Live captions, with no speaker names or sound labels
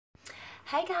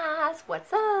Hey guys,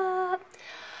 what's up?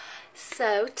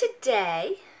 So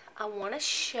today I want to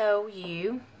show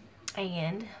you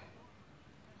and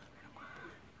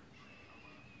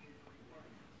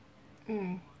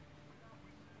I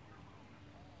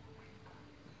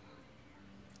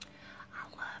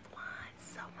love wine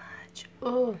so much.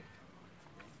 Oh.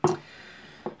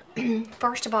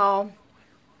 First of all,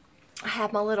 I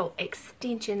have my little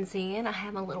extensions in. I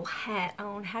have my little hat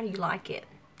on. How do you like it?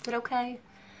 Is it okay?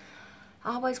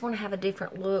 I always want to have a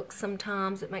different look.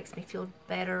 Sometimes it makes me feel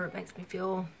better. It makes me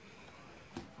feel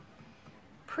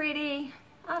pretty.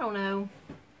 I don't know.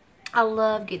 I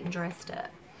love getting dressed up.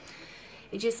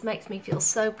 It just makes me feel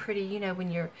so pretty, you know,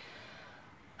 when you're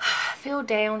feel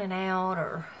down and out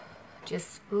or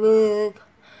just you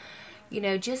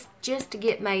know, just to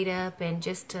get made up and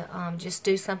just to just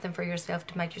do something for yourself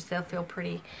to make yourself feel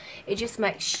pretty. It just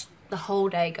makes the whole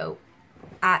day go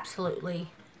absolutely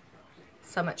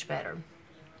so much better.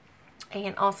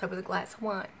 And also with a glass of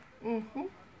wine.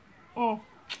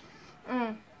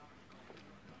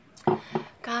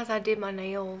 Guys, I did my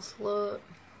nails. Look.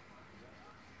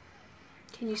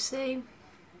 Can you see?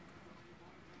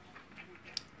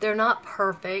 They're not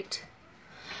perfect.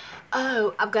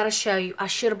 Oh, I've got to show you. I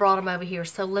should have brought them over here.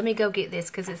 So let me go get this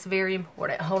because it's very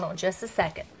important. Hold on just a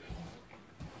second.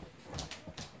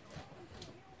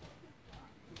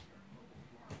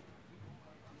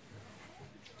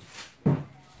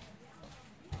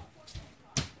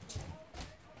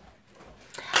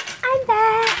 I'm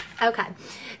back. Okay.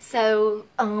 So,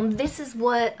 this is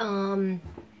what,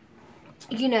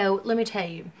 you know, let me tell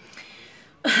you.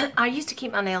 I used to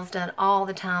keep my nails done all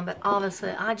the time, but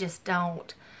obviously I just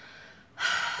don't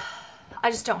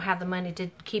have the money to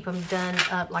keep them done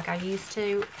up like I used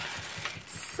to.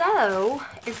 So,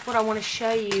 is what I want to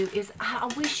show you is,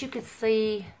 I wish you could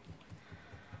see,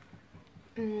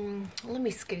 let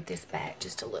me scoot this back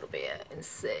just a little bit and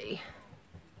see.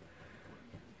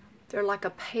 They're like a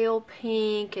pale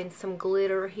pink and some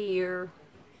glitter here.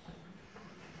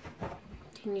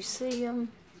 Can you see them?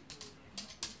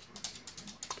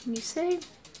 Can you see?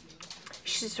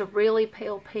 It's just a really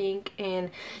pale pink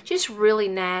and just really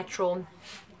natural.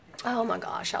 Oh my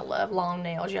gosh, I love long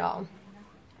nails, y'all.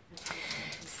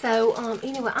 So,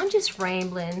 anyway, I'm just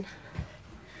rambling.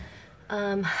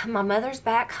 My mother's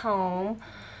back home.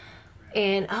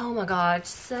 And oh my God,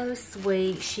 so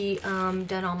sweet. She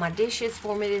done all my dishes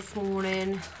for me this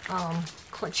morning.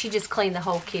 She just cleaned the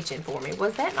whole kitchen for me.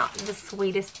 Was that not the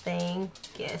sweetest thing?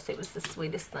 Yes, it was the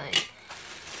sweetest thing.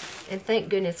 And thank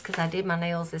goodness, because I did my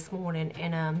nails this morning.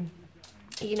 And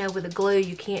you know, with the glue,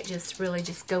 you can't just really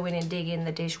just go in and dig in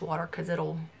the dishwater because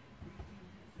it'll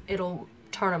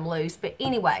turn them loose. But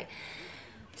anyway,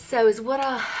 so is what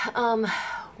I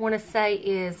want to say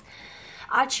is,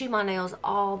 I chew my nails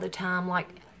all the time. Like,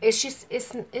 it's just,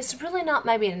 it's really not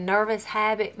maybe a nervous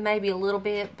habit, maybe a little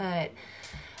bit, but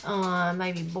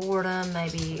maybe boredom,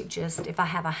 maybe just if I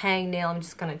have a hangnail, I'm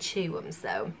just going to chew them.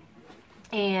 So,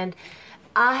 and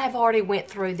I have already went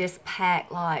through this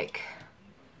pack, like,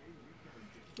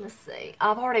 let's see,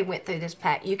 I've already went through this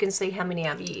pack. You can see how many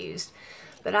I've used.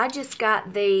 But I just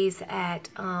got these at,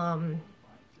 I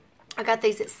got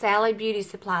these at Sally Beauty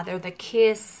Supply. They're the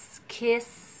Kiss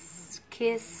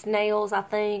nails, I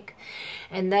think,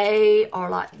 and they are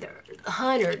like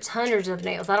hundreds of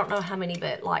nails. I don't know how many,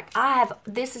 but like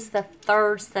this is the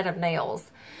third set of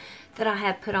nails that I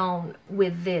have put on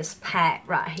with this pack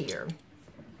right here,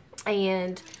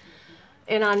 and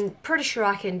I'm pretty sure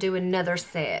I can do another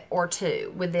set or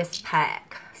two with this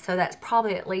pack. So that's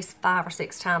probably at least 5 or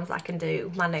 6 times I can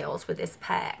do my nails with this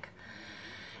pack.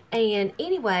 And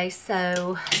anyway,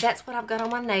 so that's what I've got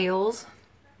on my nails.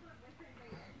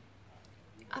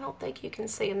 I don't think you can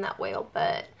see them that well,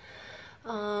 but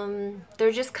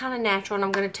they're just kind of natural, and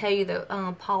I'm going to tell you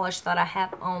the polish that I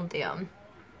have on them.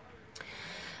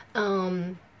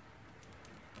 Let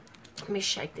me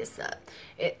shake this up.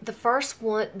 The first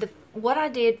one, what I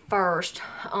did first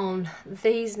on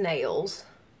these nails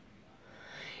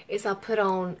is I put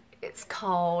on, it's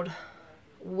called,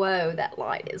 whoa, that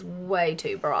light is way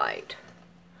too bright.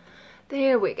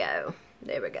 There we go.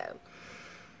 There we go.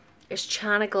 It's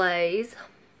China Glaze.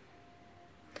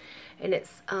 And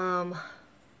it's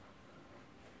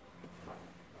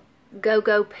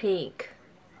Go-Go Pink.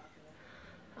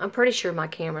 I'm pretty sure my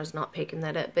camera's not picking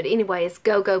that up. But anyway, it's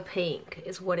Go-Go Pink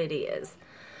is what it is.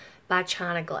 By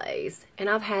China Glaze. And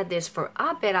I've had this for,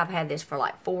 I bet I've had this for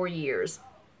like 4 years.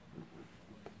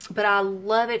 But I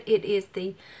love it. It is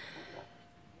the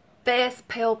best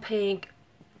pale pink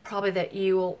probably that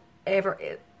you will ever,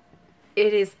 it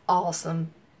is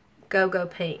awesome. Go-Go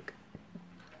Pink.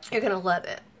 You're going to love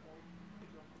it.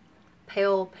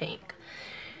 pale pink.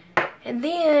 And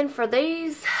then for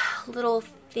these little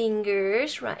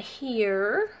fingers right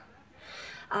here,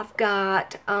 I've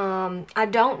got, I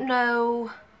don't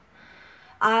know,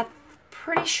 I'm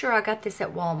pretty sure I got this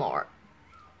at Walmart,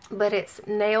 but it's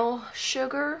nail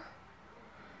sugar,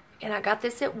 and I got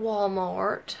this at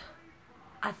Walmart,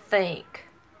 I think.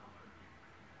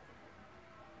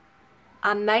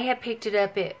 I may have picked it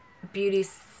up at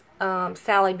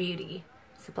Sally Beauty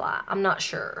Supply. I'm not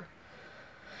sure.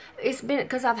 It's been,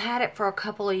 because I've had it for a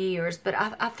couple of years, but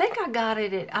I think I got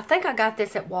it at, I think I got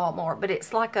this at Walmart, but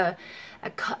it's like a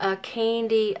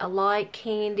candy, a light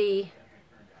candy.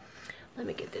 Let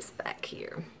me get this back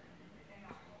here.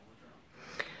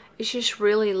 It's just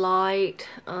really light,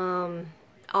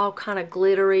 all kind of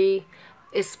glittery.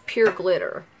 It's pure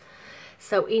glitter.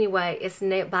 So anyway, it's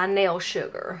by Nail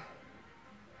Sugar.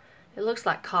 It looks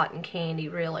like cotton candy,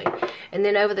 really. And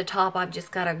then over the top, I've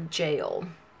just got a gel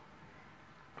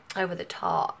over the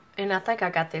top. And I think I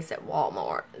got this at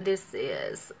Walmart. This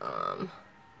is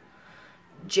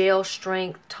gel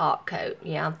strength top coat.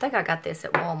 Yeah, I think I got this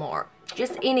at Walmart.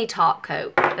 Just any top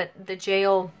coat, but the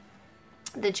gel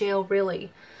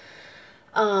really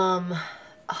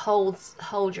holds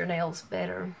your nails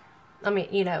better. I mean,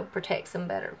 you know, protects them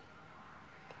better.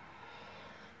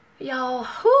 Y'all,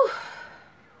 whew.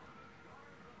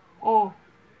 Oh.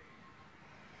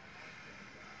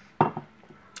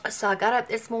 So I got up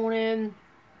this morning,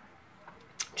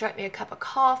 drank me a cup of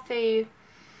coffee,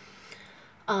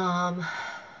 took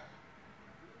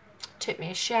me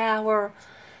a shower,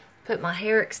 put my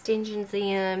hair extensions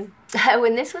in. Oh,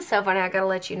 and this was so funny, I gotta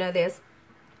let you know this.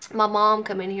 My mom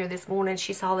come in here this morning,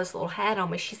 she saw this little hat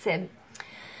on me. She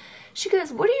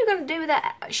goes, what are you going to do with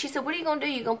that? She said, what are you going to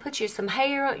do? You going to put you some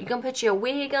hair, you going to put you a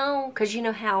wig on? Because you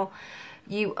know how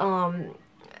you,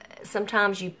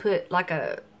 sometimes you put like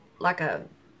a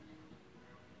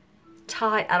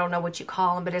tight, I don't know what you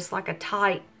call them, but it's like a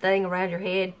tight thing around your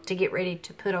head to get ready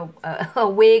to put a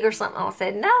wig or something. I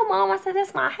said, no, Mom. I said,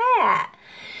 that's my hat.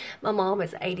 My mom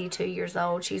is 82 years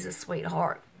old. She's a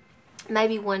sweetheart.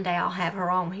 Maybe one day I'll have her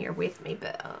on here with me,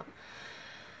 but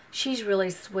she's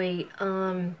really sweet.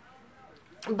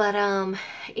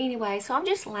 Anyway, so I'm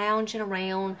just lounging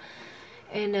around,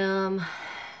 and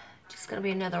just gonna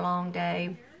be another long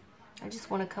day. I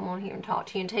just want to come on here and talk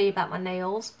to you and tell you about my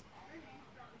nails.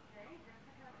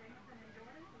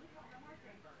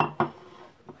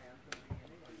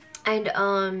 And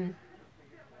I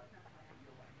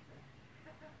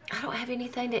don't have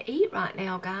anything to eat right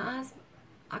now, guys.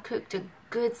 I cooked a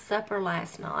good supper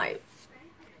last night.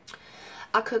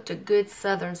 I cooked a good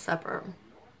southern supper.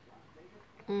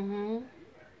 My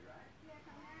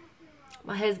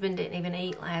husband didn't even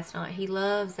eat last night. He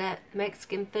loves that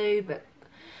Mexican food, but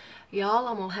y'all,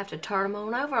 I'm gonna have to turn him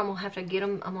on over. I'm gonna have to get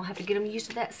him used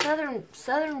to that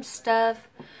southern stuff.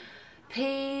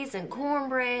 Peas and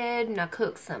cornbread, and I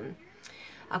cooked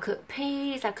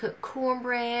peas, I cooked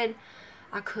cornbread,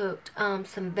 I cooked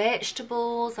some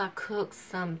vegetables, I cooked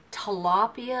some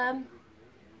tilapia.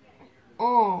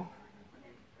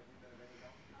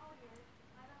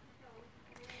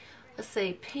 Let's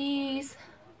see, peas,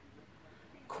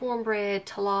 cornbread,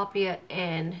 tilapia,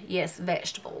 and yes,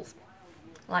 vegetables,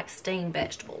 like steamed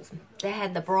vegetables. They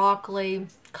had the broccoli,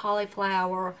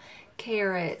 cauliflower,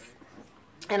 carrots,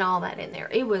 and all that in there.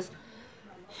 It was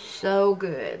so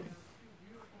good.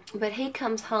 But he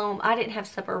comes home. I didn't have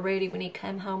supper ready when he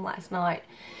came home last night,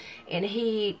 and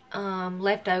he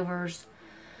leftovers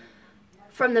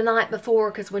from the night before,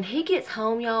 because when he gets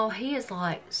home, y'all, he is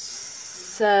like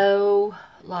so,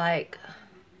 like,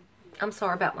 I'm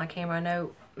sorry about my camera, I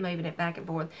know moving it back and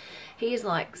forth. He is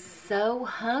like so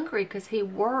hungry because he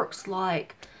works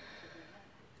like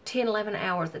 10, 11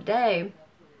 hours a day.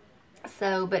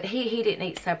 So, but he didn't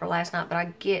eat supper last night, but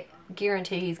I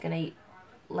guarantee he's going to eat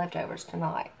leftovers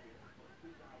tonight.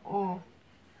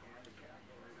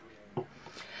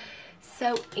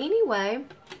 So, anyway,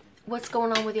 what's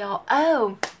going on with y'all?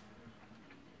 Oh,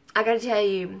 I got to tell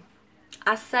you,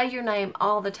 I say your name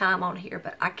all the time on here,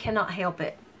 but I cannot help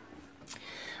it.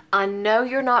 I know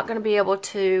you're not going to be able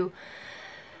to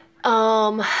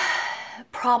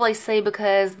probably see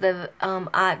because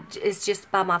it's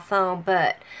just by my phone,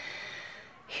 but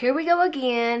here we go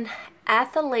again.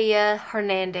 Athalia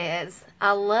Hernandez,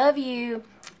 I love you.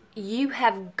 You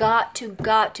have got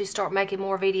to start making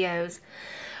more videos.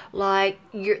 Like,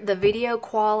 the video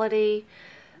quality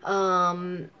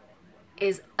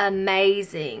is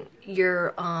amazing.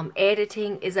 Your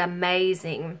editing is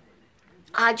amazing.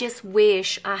 I just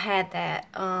wish I had that.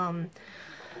 I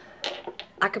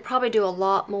could probably do a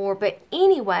lot more. But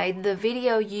anyway, the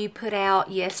video you put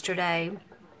out yesterday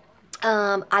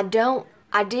I don't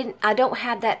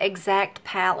have that exact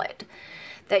palette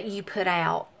that you put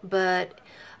out, but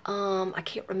I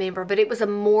can't remember, but it was a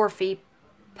Morphe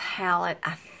palette,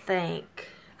 I think.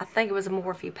 I think it was a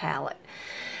Morphe palette.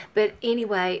 But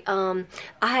anyway, I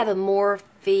have a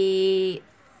Morphe,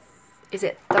 is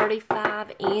it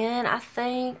 35N, I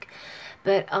think?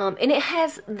 But, and it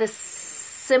has the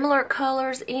similar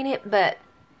colors in it, but,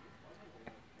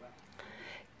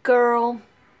 girl,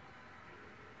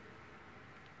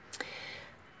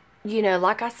 you know,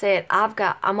 like I said,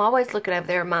 I'm always looking over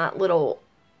there. My little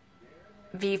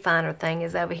viewfinder thing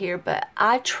is over here, but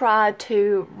I tried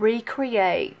to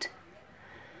recreate,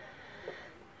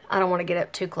 I don't want to get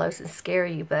up too close and scare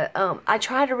you, but I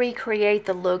tried to recreate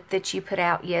the look that you put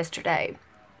out yesterday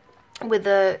with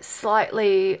a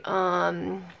slightly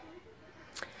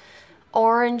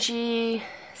orangey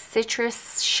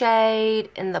citrus shade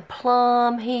and the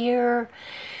plum here,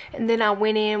 and then I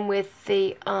went in with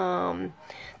the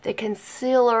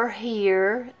concealer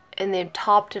here and then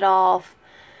topped it off,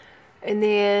 and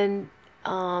then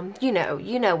you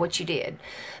know what you did.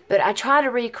 But I tried to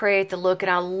recreate the look,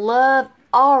 and I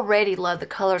already love the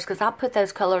colors, because I put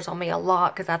those colors on me a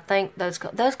lot, because I think those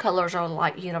colors are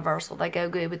like universal. They go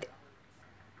good with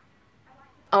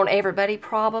on everybody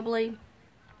probably,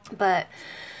 but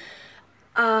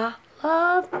I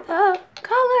love the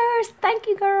colors. Thank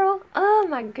you, girl. Oh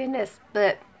my goodness.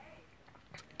 But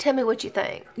tell me what you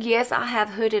think. Yes, I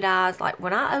have hooded eyes. Like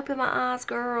when I open my eyes,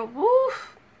 girl, woo,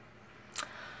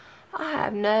 I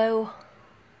have no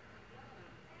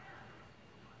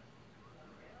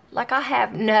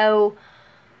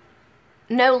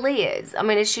lids. I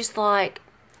mean, it's just like,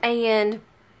 and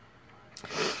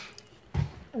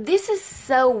this is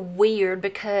so weird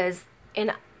because,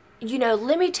 and you know,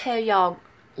 let me tell y'all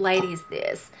ladies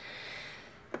this,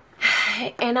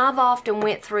 and I've often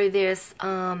went through this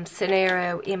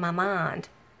scenario in my mind.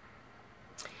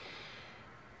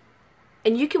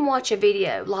 And you can watch a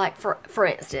video, like for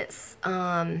instance,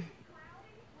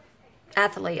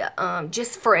 Athalia,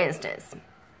 just for instance,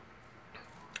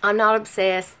 I'm not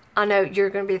obsessed. I know you're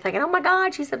going to be thinking, oh my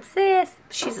God, she's obsessed.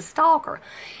 She's a stalker.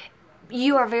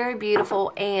 You are very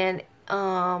beautiful, and,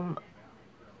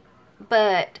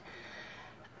 but,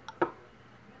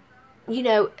 you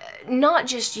know, not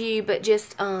just you, but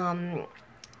just, I'm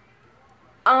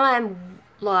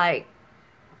like,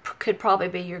 could probably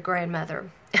be your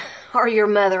grandmother, or your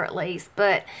mother at least,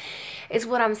 but it's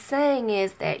what I'm saying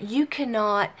is that you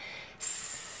cannot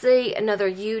see another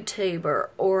YouTuber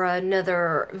or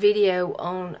another video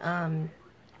on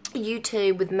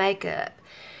YouTube with makeup.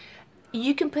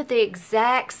 You can put the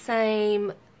exact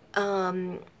same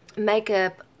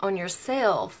makeup on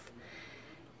yourself,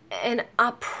 and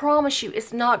I promise you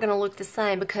it's not going to look the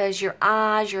same, because your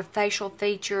eyes, your facial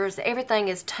features, everything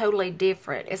is totally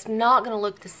different. It's not going to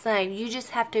look the same. You just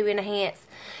have to enhance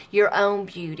your own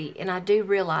beauty, and I do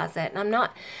realize that. And I'm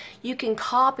not, you can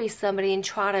copy somebody and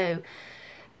try to,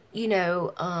 you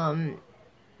know,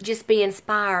 just be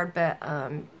inspired, but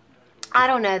I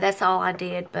don't know, that's all I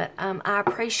did. But I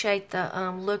appreciate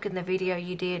the look in the video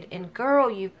you did, and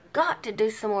girl, you've got to do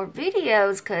some more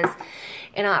videos,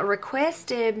 and I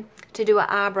requested to do an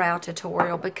eyebrow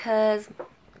tutorial, because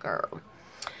girl,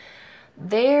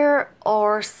 there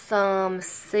are some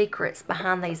secrets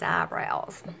behind these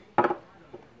eyebrows,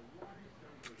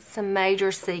 some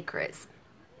major secrets.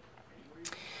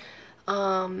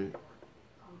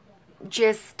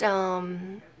 Just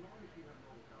kind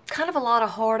of a lot of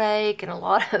heartache and a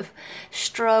lot of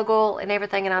struggle and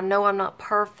everything, and I know I'm not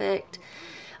perfect.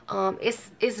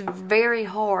 It's very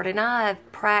hard, and I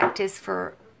have practiced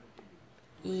for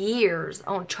years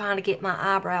on trying to get my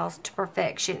eyebrows to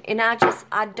perfection, and I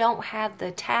don't have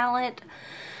the talent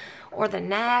or the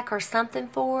knack or something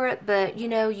for it, but you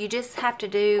know, you just have to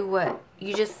do what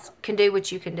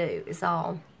you can do is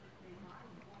all.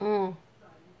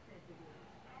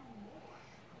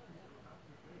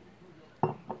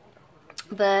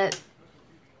 But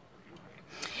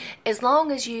as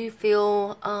long as you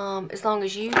feel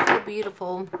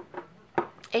beautiful,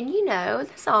 and you know,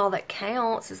 that's all that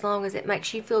counts, as long as it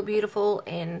makes you feel beautiful,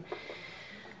 and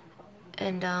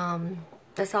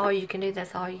that's all you can do.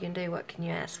 That's all you can do. What can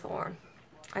you ask for?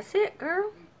 That's it,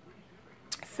 girl.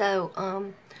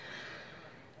 So,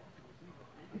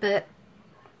 but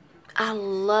I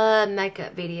love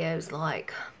makeup videos.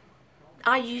 Like,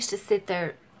 I used to sit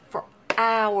there for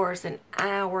hours and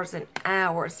hours and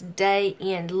hours, day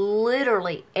in,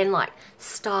 literally, and like,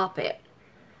 stop it.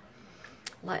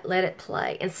 like let it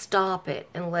play and stop it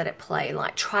and let it play and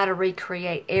like try to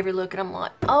recreate every look. And I'm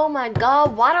like, oh my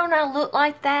God, why don't I look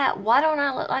like that? Why don't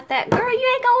I look like that? Girl,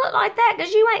 you ain't gonna look like that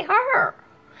because you ain't her.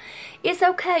 It's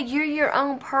okay. You're your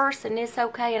own person. It's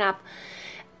okay. And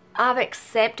I've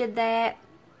accepted that.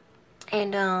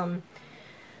 And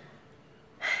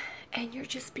you're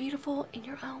just beautiful in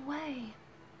your own way.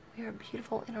 We are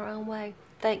beautiful in our own way.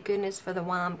 Thank goodness for the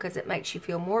wine because it makes you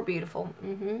feel more beautiful.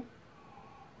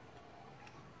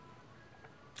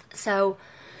 So,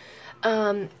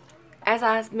 as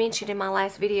I mentioned in my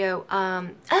last video,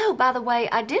 oh, by the way,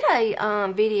 I did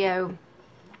a video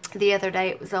the other day.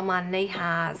 It was on my knee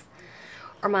highs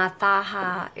or my thigh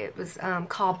high. It was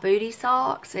called Booty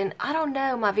Socks, and I don't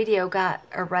know, my video got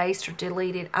erased or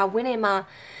deleted. I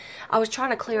was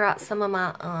trying to clear out some of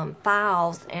my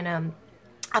files, and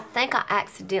I think I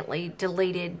accidentally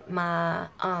deleted my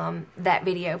that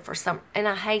video for some, and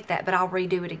I hate that, but I'll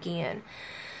redo it again.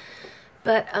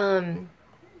 But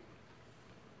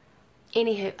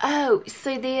anywho, oh,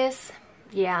 see this?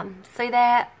 Yeah, see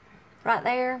that right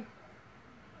there?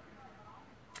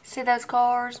 See those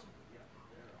cars?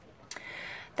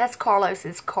 That's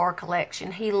Carlos's car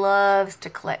collection. He loves to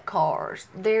collect cars.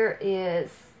 There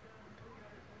is,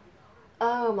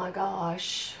 oh my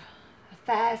gosh,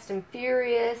 Fast and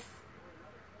Furious,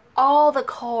 all the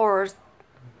cars.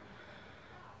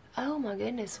 Oh my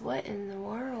goodness, what in the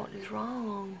world is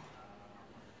wrong?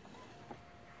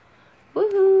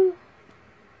 Woohoo!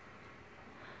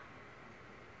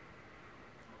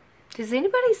 Does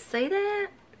anybody see that?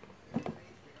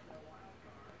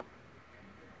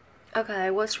 Okay,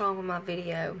 what's wrong with my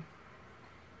video?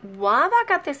 Why have I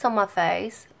got this on my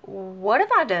face? What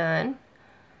have I done?